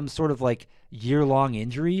get some sort of, like, year-long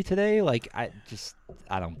injury today? Like, I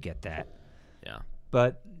don't get that. Yeah.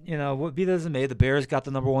 But, what be that as it may, the Bears got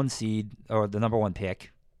the number 1 seed, or the number 1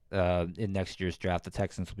 pick in next year's draft. The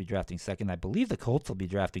Texans will be drafting second. I believe the Colts will be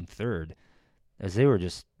drafting third, as they were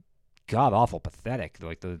just god-awful pathetic,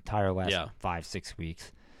 like, the entire last 5-6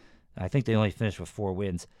 weeks. I think they only finished with 4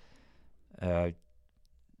 wins.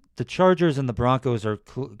 The Chargers and the Broncos are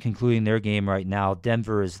concluding their game right now.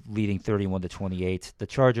 Denver is leading 31-28. The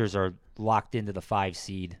Chargers are locked into the 5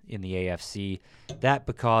 seed in the AFC. That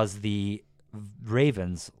because the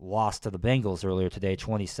Ravens lost to the Bengals earlier today,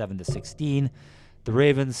 27-16. The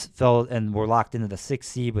Ravens fell and were locked into the 6th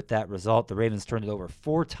seed with that result. The Ravens turned it over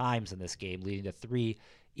 4 times in this game, leading to 3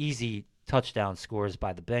 easy touchdown scores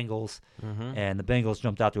by the Bengals. And the Bengals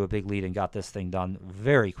jumped out to a big lead and got this thing done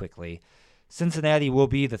very quickly. Cincinnati will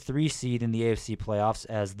be the 3 seed in the AFC playoffs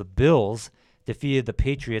as the Bills defeated the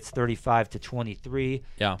Patriots 35-23.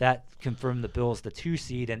 Yeah. That confirmed the Bills the 2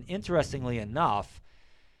 seed, and interestingly enough,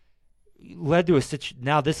 led to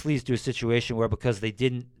now this leads to a situation where, because they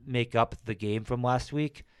didn't make up the game from last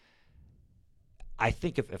week, I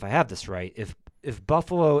think if I have this right, if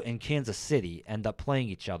Buffalo and Kansas City end up playing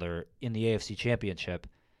each other in the AFC Championship,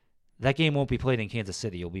 that game won't be played in Kansas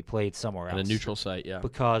City. It'll be played somewhere else. At a neutral site, yeah.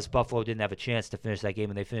 Because Buffalo didn't have a chance to finish that game,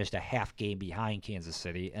 and they finished a half game behind Kansas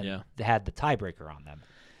City, and they had the tiebreaker on them.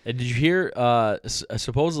 And did you hear,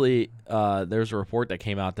 supposedly there's a report that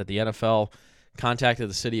came out that the NFL contacted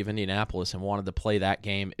the city of Indianapolis and wanted to play that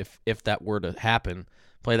game, if that were to happen,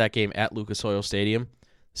 play that game at Lucas Oil Stadium.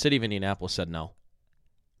 The city of Indianapolis said no.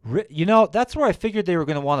 That's where I figured they were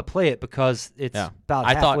going to want to play it, because it's about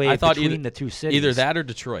halfway between the 2 cities. Either that or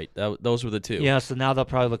Detroit. Those were the 2. Yeah, so now they'll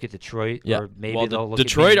probably look at Detroit, or maybe they'll look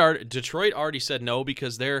Detroit at Detroit already said no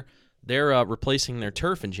because they're replacing their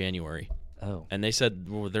turf in January. Oh. And they said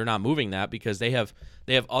they're not moving that because they have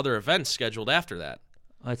other events scheduled after that.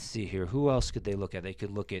 Let's see here. Who else could they look at? They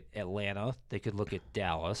could look at Atlanta. They could look at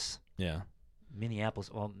Dallas. Yeah. Minneapolis.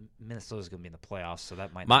 Well, Minnesota's going to be in the playoffs, so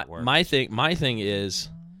that might not work. My thing is,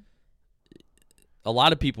 a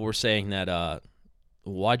lot of people were saying that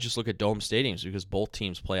why just look at dome stadiums, because both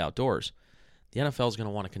teams play outdoors. The NFL is going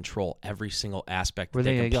to want to control every single aspect that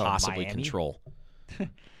they can possibly control.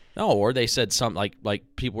 No, or they said something like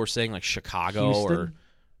people were saying like Chicago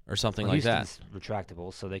or something like that. Houston's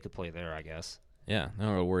retractable, so they could play there, I guess. Yeah, I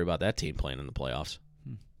don't worry about that team playing in the playoffs.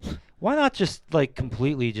 Why not just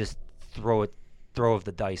completely just throw of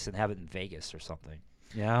the dice and have it in Vegas or something?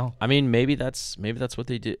 I mean, maybe that's what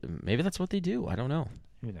they do. Maybe that's what they do. I don't know.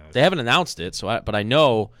 Who knows? They haven't announced it, but I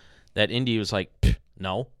know that Indy was like,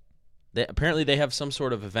 no. Apparently, they have some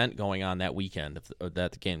sort of event going on that weekend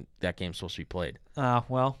that game's supposed to be played.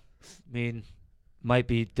 Well, I mean, might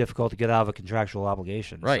be difficult to get out of a contractual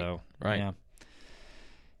obligation. Right. So, right. Yeah.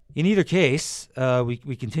 In either case,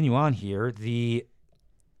 we continue on here. The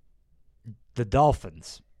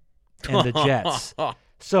Dolphins and the Jets.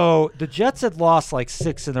 So the Jets had lost like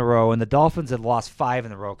 6 in a row, and the Dolphins had lost 5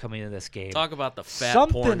 in a row coming into this game. Talk about the fat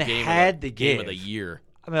Something porn game had game of the year.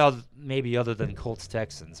 I mean, maybe other than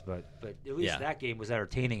Colts-Texans, but at least that game was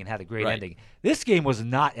entertaining and had a great ending. This game was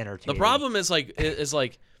not entertaining. The problem is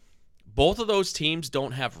like both of those teams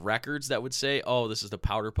don't have records that would say, oh, this is the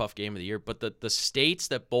Powder Puff game of the year. But the states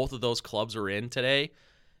that both of those clubs are in today,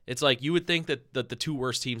 it's like you would think that the 2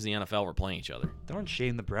 worst teams in the NFL were playing each other. Darn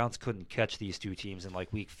shame the Browns couldn't catch these 2 teams in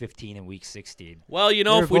like week 15 and week 16. Well,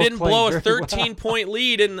 if we didn't blow a 13-point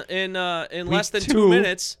lead in less than 2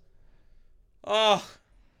 minutes. Oh.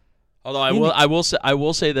 Although I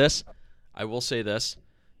will say this.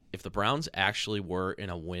 If the Browns actually were in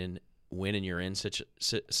a win and you're in such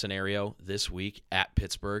scenario this week at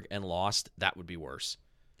Pittsburgh and lost, that would be worse.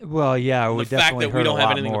 Well, yeah, it would definitely hurt a lot more. The fact that we don't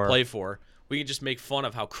have anything to play for, we can just make fun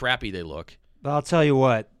of how crappy they look. But I'll tell you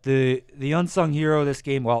what, the unsung hero of this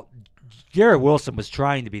game, well, Garrett Wilson was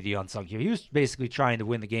trying to be the unsung hero. He was basically trying to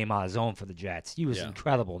win the game on his own for the Jets. He was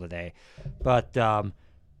incredible today. But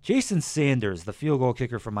Jason Sanders, the field goal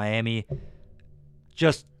kicker for Miami,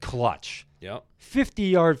 just clutch. Yep.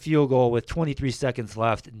 50-yard field goal with 23 seconds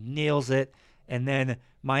left, nails it, and then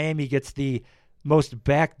Miami gets the most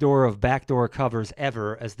backdoor of backdoor covers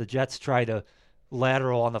ever as the Jets try to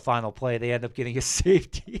lateral on the final play. They end up getting a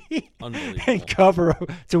safety Unbelievable. and cover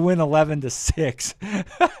to win 11-6.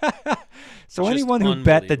 So Just anyone who bet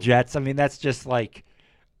the unbelievable. Jets, I mean, that's just like,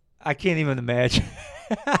 I can't even imagine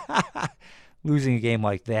losing a game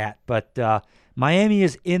like that. But Miami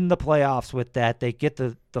is in the playoffs with that. They get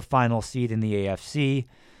the final seed in the AFC.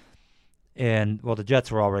 And, well, the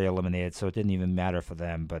Jets were already eliminated, so it didn't even matter for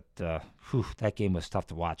them. But that game was tough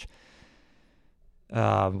to watch.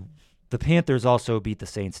 The Panthers also beat the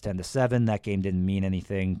Saints 10-7. That game didn't mean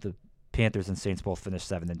anything. The Panthers and Saints both finished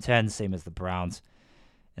 7-10, same as the Browns.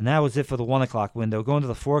 And that was it for the 1 o'clock window. Going to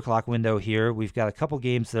the 4 o'clock window here, we've got a couple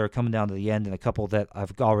games that are coming down to the end and a couple that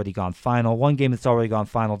have already gone final. One game that's already gone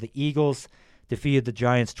final, the Eagles defeated the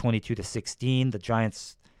Giants 22-16. The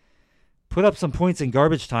Giants put up some points in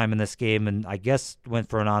garbage time in this game and I guess went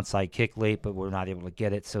for an onside kick late, but were not able to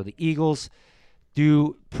get it. So the Eagles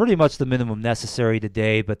do pretty much the minimum necessary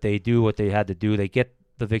today, but they do what they had to do. They get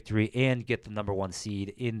the victory and get the number 1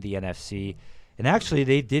 seed in the NFC. And actually,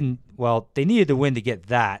 they needed to win to get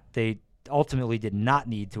that. They ultimately did not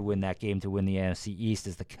need to win that game to win the NFC East,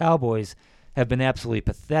 as the Cowboys have been absolutely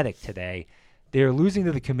pathetic today. They're losing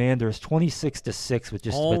to the Commanders 26-6 with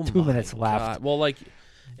just about 2 minutes left. Well, like,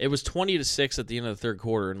 it was 20-6 at the end of the third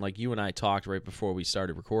quarter, and like you and I talked right before we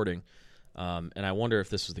started recording, and I wonder if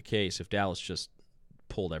this was the case, if Dallas just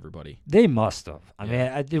pulled everybody. They must have. I mean,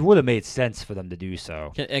 it would have made sense for them to do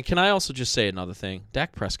so. Can I also just say another thing?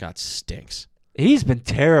 Dak Prescott stinks. He's been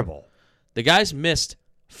terrible. The guy's missed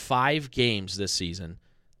 5 games this season,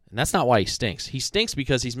 and that's not why he stinks. He stinks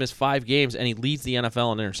because he's missed 5 games, and he leads the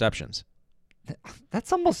NFL in interceptions.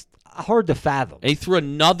 That's almost hard to fathom. And he threw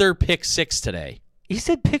another pick 6 today. He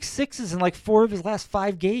said pick 6s in like 4 of his last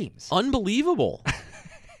 5 games. Unbelievable.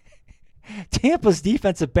 Tampa's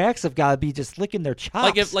defensive backs have got to be just licking their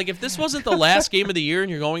chops. Like if this wasn't the last game of the year and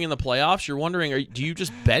you're going in the playoffs, you're wondering, do you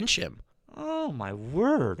just bench him? Oh, my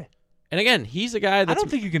word. And again, he's a guy that's I don't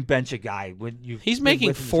think you can bench a guy when you. he's making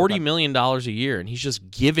 $40 million a year, and he's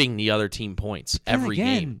just giving the other team points every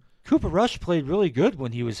game. Cooper Rush played really good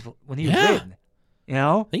when he was Yeah. in. You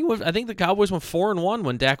know, I think the Cowboys went 4-1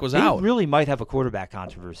 when Dak was they out. really might have a quarterback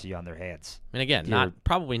controversy on their hands. And again,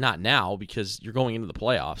 probably not now because you're going into the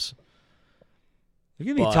playoffs.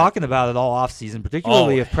 You're going to be talking about it all offseason,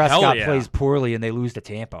 particularly if Prescott hell yeah. plays poorly and they lose to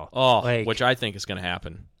Tampa. Which I think is going to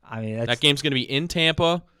happen. I mean, That game's going to be in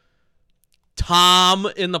Tampa. Tom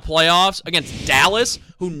in the playoffs against Dallas,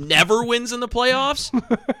 who never wins in the playoffs.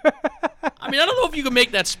 I mean, I don't know if you can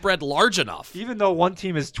make that spread large enough. even though one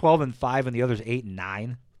team is 12-5 and the other's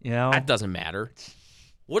 8-9, you know, That doesn't matter.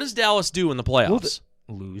 What does Dallas do in the playoffs?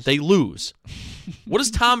 lose. They lose. What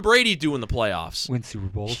does Tom Brady do in the playoffs? win Super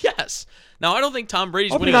Bowls. Yes. Now, I don't think Tom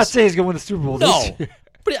Brady's Hope you're winning. not saying he's going to win the Super Bowl No. this year.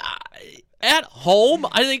 But at home,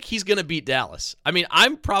 I think he's going to beat Dallas. I mean,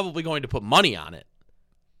 I'm probably going to put money on it.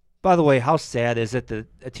 By the way, how sad is it that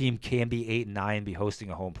a team can be 8-9 and be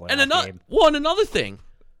hosting a home playoff And game? another thing,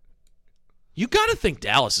 you got to think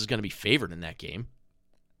Dallas is going to be favored in that game.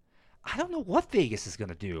 I don't know what Vegas is going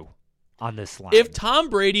to do on this line. If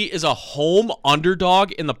Tom Brady is a home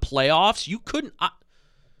underdog in the playoffs, you couldn't.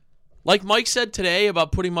 Like Mike said today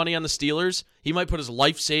about putting money on the Steelers, he might put his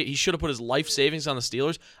he should have put his life savings on the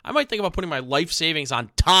Steelers. I might think about putting my life savings on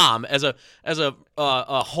Tom as a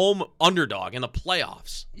home underdog in the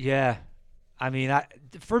playoffs. Yeah. I mean,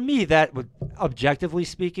 for me, that would, objectively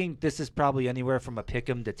speaking, this is probably anywhere from a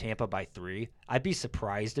pick'em to Tampa by 3. I'd be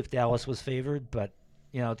surprised if Dallas was favored, but,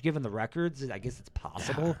 you know, given the records, I guess it's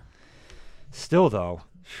possible. Yeah. Still, though,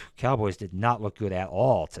 Cowboys did not look good at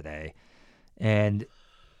all today. And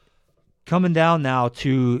coming down now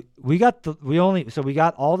to we got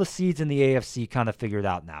all the seeds in the AFC kind of figured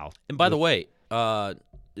out now. And by the way, the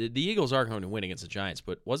Eagles are going to win against the Giants,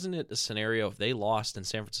 but wasn't it a scenario if they lost and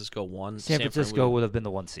San Francisco won? San Francisco would have been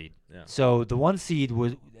the 1 seed. Yeah. So the 1 seed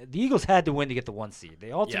was the Eagles had to win to get the 1 seed.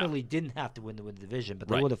 They ultimately didn't have to win to win the division, but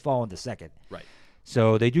they Right. would have fallen to second. Right.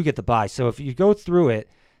 So they do get the bye. So if you go through it,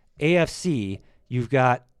 AFC, you've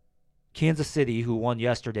got Kansas City, who won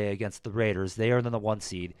yesterday against the Raiders. They are in the 1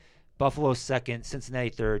 seed. Buffalo second, Cincinnati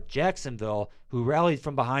third, Jacksonville, who rallied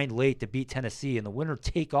from behind late to beat Tennessee in the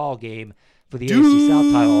winner-take-all game for the AFC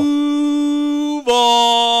South title.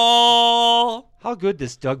 Duval! How good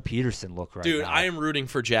does Doug Peterson look right Dude, now? I am rooting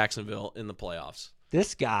for Jacksonville in the playoffs.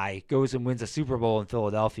 This guy goes and wins a Super Bowl in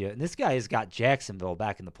Philadelphia, and this guy has got Jacksonville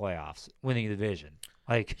back in the playoffs, winning the division.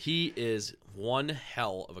 Like, He is one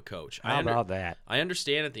hell of a coach. how about that? I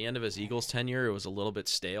understand at the end of his Eagles tenure it was a little bit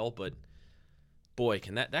stale, but boy,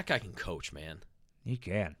 can that guy can coach, man. He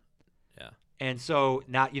can. Yeah. And so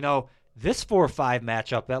now, this 4-5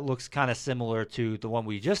 matchup, that looks kind of similar to the one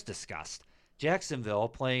we just discussed. Jacksonville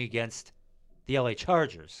playing against the LA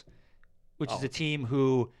Chargers, which is a team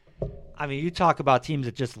who, I mean, you talk about teams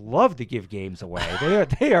that just love to give games away.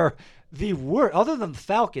 They are the worst. Other than the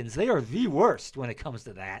Falcons, they are the worst when it comes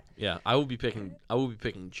to that. Yeah, I will be picking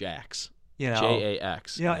Jax. You know,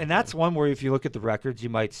 JAX. You know, and that's one where if you look at the records, you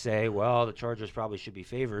might say, well, the Chargers probably should be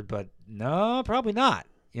favored, but no, probably not.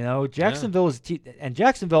 You know, Jacksonville is and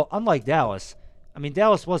Jacksonville, unlike Dallas, I mean,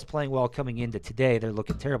 Dallas was playing well coming into today. They're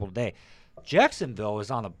looking terrible today. Jacksonville is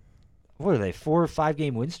on a, what are they, 4 or 5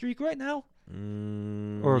 game win streak right now?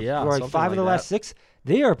 Or like 5 of the last 6.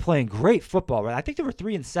 They are playing great football. Right? I think they were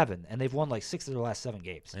 3-7, and they've won like 6 of their last 7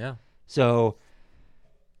 games. Yeah. So,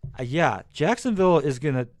 Jacksonville is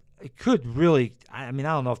gonna. It could really. I mean,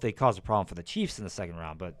 I don't know if they cause a problem for the Chiefs in the second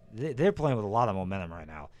round, but they're playing with a lot of momentum right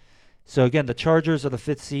now. So again, the Chargers are the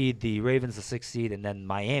 5th seed, the Ravens the 6th seed, and then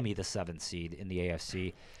Miami the 7th seed in the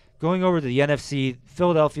AFC. Going over to the NFC,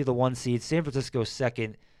 Philadelphia the 1 seed, San Francisco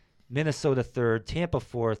 2nd, Minnesota 3rd, Tampa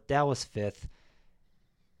 4th, Dallas 5th,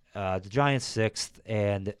 the Giants 6th,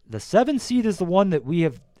 and the 7th seed is the one that we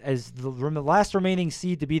have as the last remaining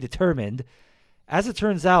seed to be determined. As it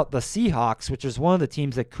turns out, the Seahawks, which is one of the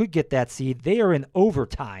teams that could get that seed, they are in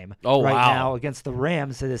overtime now against the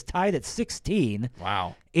Rams. That is tied at 16.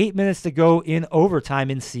 Wow. 8 minutes to go in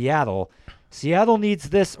overtime in Seattle. Seattle needs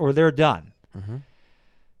this or they're done. Mm-hmm.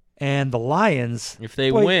 And the Lions, if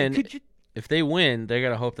they win, they got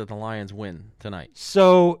to hope that the Lions win tonight.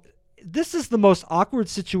 So this is the most awkward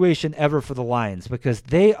situation ever for the Lions because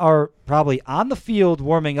they are probably on the field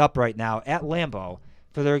warming up right now at Lambeau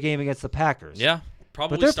for their game against the Packers. Yeah,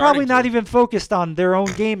 probably. But they're probably not even focused on their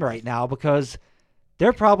own game right now because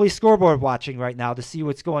they're probably scoreboard watching right now to see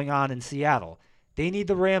what's going on in Seattle. They need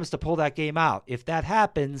the Rams to pull that game out. If that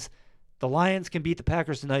happens, the Lions can beat the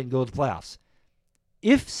Packers tonight and go to the playoffs.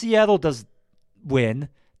 If Seattle does win,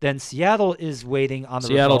 then Seattle is waiting on the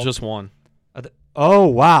Seattle result. just won. Oh,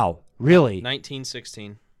 wow. Really?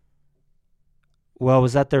 19-16. Well,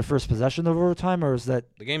 was that their first possession of overtime, or is that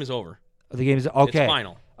The game is over. the game is okay? It's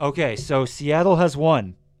final. Okay, so Seattle has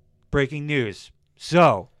won. Breaking news.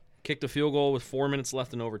 So Kicked a field goal with 4 minutes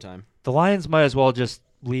left in overtime. the Lions might as well just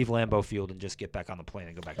leave Lambeau Field and just get back on the plane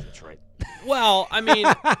and go back to Detroit. Well, I mean,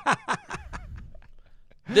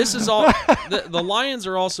 this is all. The Lions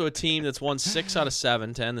are also a team that's won 6 out of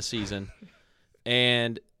 7 to end the season,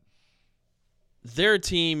 and they're a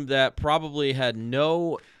team that probably had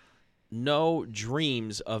no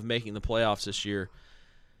dreams of making the playoffs this year.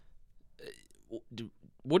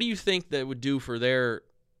 What do you think that would do for their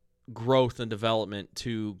growth and development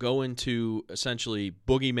to go into essentially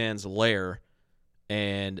Boogeyman's lair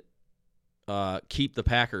and keep the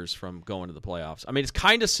Packers from going to the playoffs? I mean, it's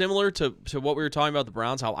kind of similar to what we were talking about the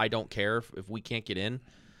Browns, how I don't care if we can't get in.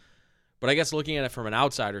 But I guess looking at it from an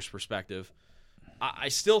outsider's perspective, I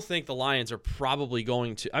still think the Lions are probably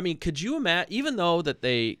going to – I mean, could you imagine – even though that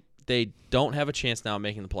they don't have a chance now of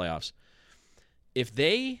making the playoffs, if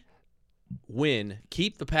they win,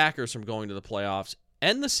 keep the Packers from going to the playoffs,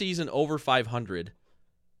 end the season over 500,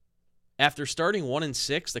 after starting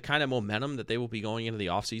 1-6, the kind of momentum that they will be going into the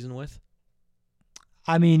offseason with?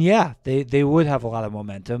 I mean, yeah, they would have a lot of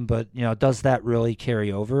momentum, but, you know, does that really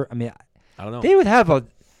carry over? I mean, I don't know. They would have a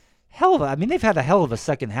hell of a – I mean, they've had a hell of a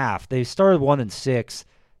second half. They started 1-6.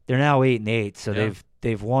 They're now 8-8, so Yeah.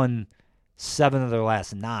 they've won 7 of their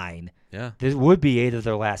last 9. Yeah. This would be 8 of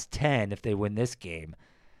their last 10 if they win this game.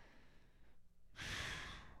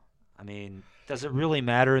 I mean, does it really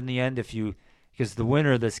matter in the end if you – because the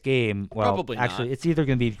winner of this game, well, Probably actually, not. it's either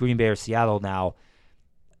going to be Green Bay or Seattle now.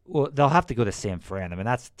 Well, they'll have to go to San Fran. I mean,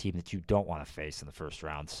 that's a team that you don't want to face in the first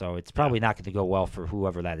round, so it's probably not going to go well for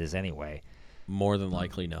whoever that is anyway. More than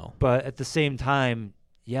likely, no. But at the same time,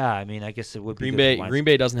 yeah, I mean, I guess it would be Green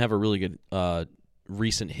Bay doesn't have a really good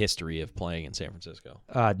recent history of playing in San Francisco.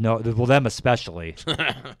 No, well, them especially.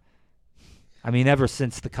 I mean, ever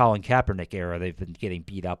since the Colin Kaepernick era, they've been getting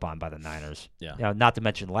beat up on by the Niners. Yeah. You know, not to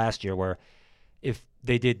mention last year where if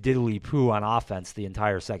they did diddly poo on offense the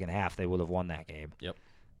entire second half, they would have won that game. Yep.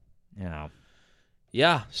 You know.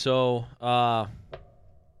 Yeah, so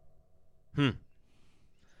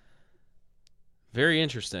very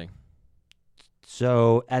interesting.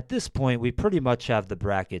 So at this point, we pretty much have the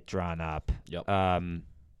bracket drawn up. Yep. And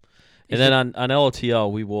And then on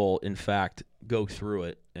LOTL, we will in fact go through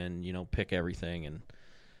it and pick everything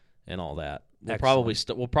and all that. We'll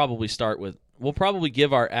probably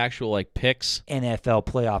give our actual picks. NFL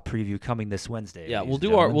playoff preview coming this Wednesday. Yeah, ladies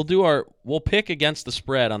and gentlemen. we'll pick against the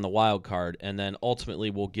spread on the wild card, and then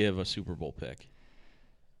ultimately we'll give a Super Bowl pick.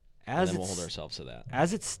 And then we'll hold ourselves to that.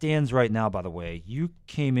 As it stands right now, by the way, you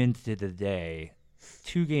came into the day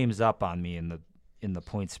 2 games up on me in the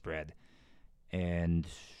point spread, and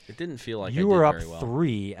It didn't feel like you I were did up very well.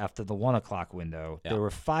 3 after the 1 o'clock window. Yeah. There were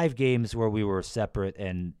 5 games where we were separate,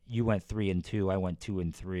 and you went 3-2. I went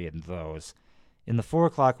 2-3 in those. In the 4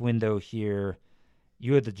 o'clock window here,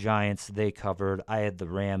 you had the Giants. They covered. I had the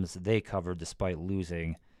Rams. They covered despite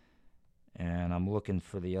losing. And I'm looking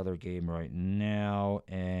for the other game right now,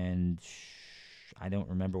 and I don't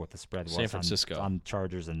remember what the spread was San Francisco. on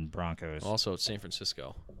Chargers and Broncos. Also, it's San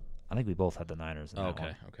Francisco. I think we both had the Niners in that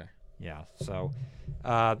one. Okay. Yeah, so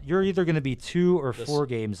you're either going to be 2 or This- 4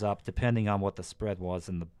 games up, depending on what the spread was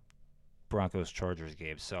in the Broncos-Chargers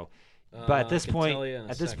game. So, but at this I can point, tell you in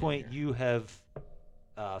a second here. you have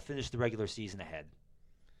finished the regular season ahead.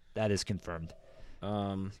 That is confirmed.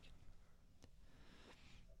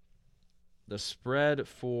 The spread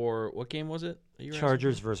for what game was it? that you were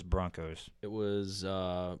Chargers asking? versus Broncos. It was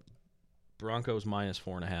Broncos minus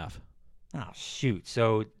 4.5. Oh shoot!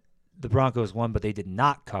 So the Broncos won, but they did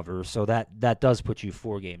not cover. So that does put you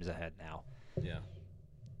 4 games ahead now. Yeah.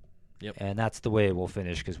 Yep. And that's the way it will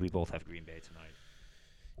finish because we both have Green Bay tonight.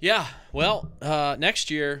 Yeah. Well, next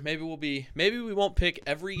year maybe we won't pick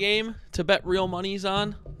every game to bet real monies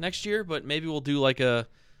on next year, but maybe we'll do like a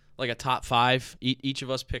top 5. Each of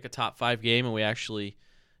us pick a top 5 game, and we actually,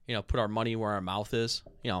 put our money where our mouth is.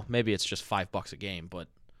 Maybe it's just $5 a game, but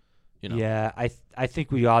Yeah, I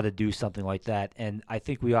think we ought to do something like that, and I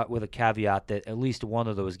think we ought with a caveat that at least one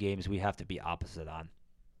of those games we have to be opposite on.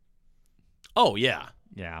 Oh yeah.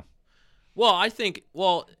 Yeah. Well, I think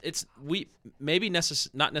it's maybe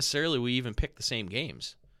not necessarily we even pick the same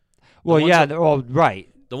games. Well, ones yeah, that- right.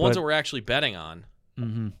 The ones But- that we're actually betting on.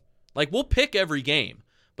 Mm-hmm. Like we'll pick every game,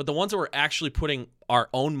 but the ones that we're actually putting our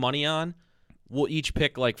own money on, we'll each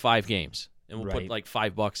pick like 5 games, and we'll put Right. like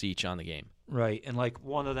 $5 each on the game. Right, and like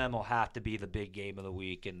one of them will have to be the big game of the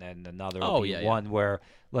week, and then another will Oh, be yeah, one where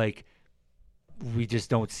like we just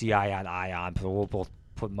don't see eye on, so we'll both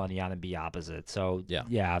put money on and be opposite. So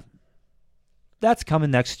Yeah. that's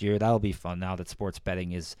coming next year. That'll be fun now that sports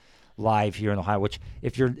betting is live here in Ohio. Which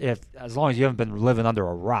if as long as you haven't been living under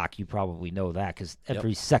a rock, you probably know that because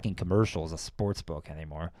every second commercial is a sports book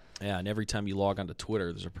anymore. Yeah, and every time you log onto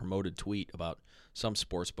Twitter, there's a promoted tweet about some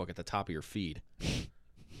sports book at the top of your feed.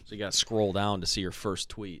 So you got to scroll down to see your first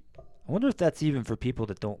tweet. I wonder if that's even for people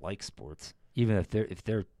that don't like sports, even if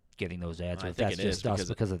they're getting those ads, or I if think that's it is just us because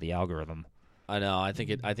because of the algorithm. I know. I think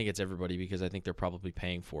it's everybody because I think they're probably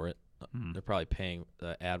paying for it. They're probably paying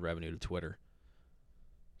the ad revenue to Twitter.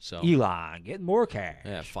 So Elon getting more cash.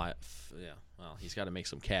 yeah, well, he's got to make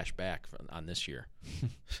some cash back on this year.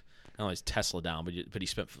 Not only is Tesla down, but he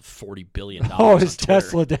spent $40 billion. Oh, his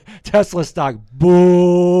Tesla stock,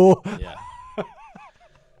 boo! Yeah.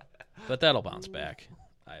 But that'll bounce back.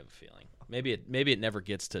 I have a feeling. Maybe it never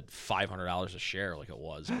gets to $500 a share like it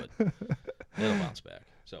was, but it'll bounce back.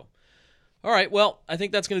 So, all right. Well, I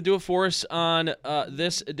think that's going to do it for us on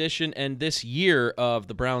this edition and this year of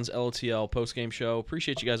the Browns LOTL postgame show.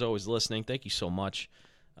 Appreciate you guys always listening. Thank you so much.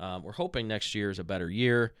 We're hoping next year is a better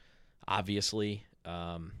year. Obviously,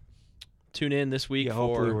 tune in this week Yeah, for.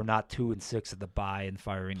 hopefully we're not 2-6 at the bye and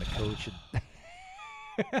firing the coach.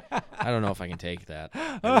 I don't know if I can take that.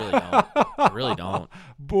 I really don't.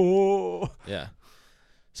 Boo! Yeah.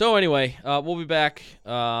 So anyway, we'll be back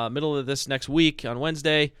middle of this next week on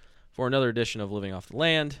Wednesday for another edition of Living Off the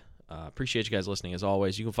Land. Appreciate you guys listening as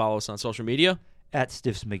always. You can follow us on social media At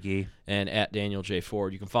Stiffs McGee. and at Daniel J.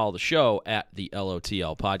 Ford. You can follow the show at the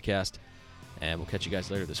LOTL Podcast. And we'll catch you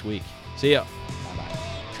guys later this week. See ya.